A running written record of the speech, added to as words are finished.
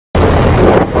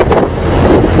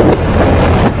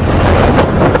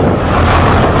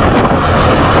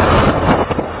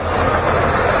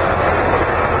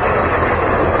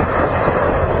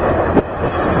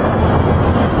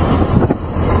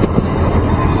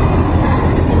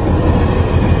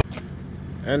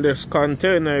And this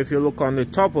container, if you look on the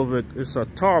top of it, it's a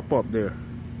tarp up there.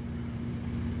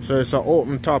 So it's an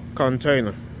open top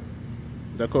container.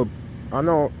 I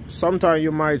know sometimes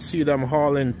you might see them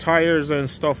hauling tires and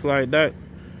stuff like that,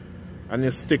 and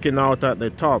it's sticking out at the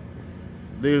top.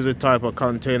 These are the type of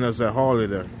containers that haul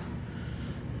it in.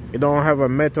 You don't have a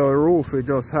metal roof, you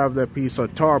just have the piece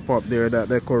of tarp up there that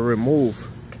they could remove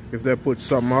if they put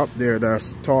something up there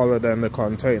that's taller than the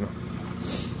container.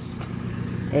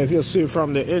 And if you see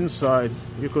from the inside,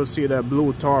 you could see that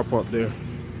blue tarp up there.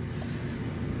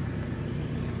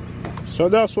 So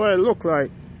that's what it looks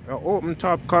like, an open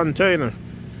top container.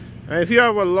 And if you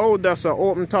have a load that's an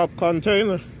open top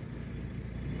container,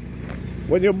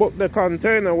 when you book the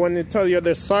container, when they tell you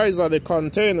the size of the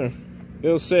container,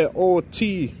 it'll say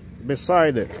OT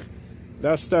beside it.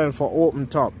 That stands for open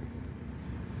top.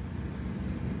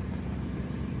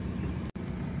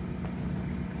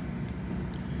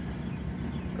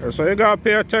 So you gotta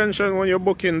pay attention when you're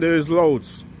booking these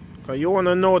loads, because you want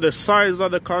to know the size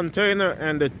of the container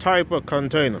and the type of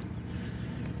container.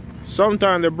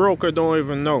 Sometimes the broker don't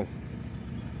even know.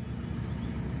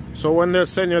 So when they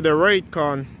send you the rate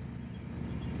con,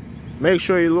 make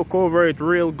sure you look over it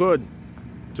real good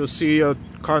to see your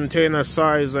container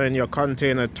size and your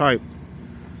container type.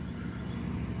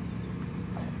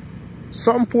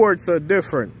 Some ports are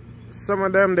different. Some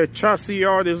of them the chassis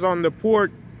yard is on the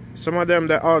port, some of them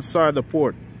they're outside the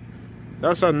port.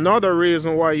 That's another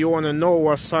reason why you want to know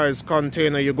what size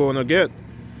container you're going to get.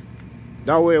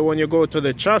 That way when you go to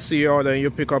the chassis yard and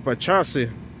you pick up a chassis,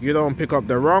 you don't pick up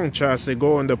the wrong chassis,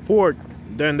 go in the port,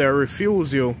 then they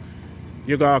refuse you.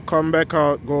 You gotta come back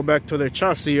out, go back to the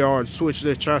chassis yard, switch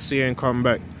the chassis and come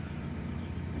back.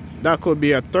 That could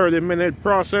be a 30-minute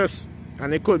process,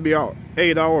 and it could be an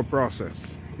 8-hour process.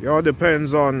 It all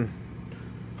depends on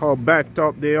how backed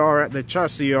up they are at the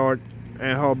chassis yard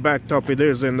and how backed up it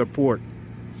is in the port.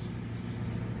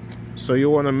 So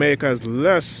you want to make as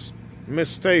less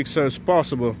mistakes as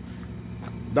possible.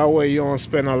 That way you don't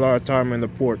spend a lot of time in the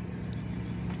port.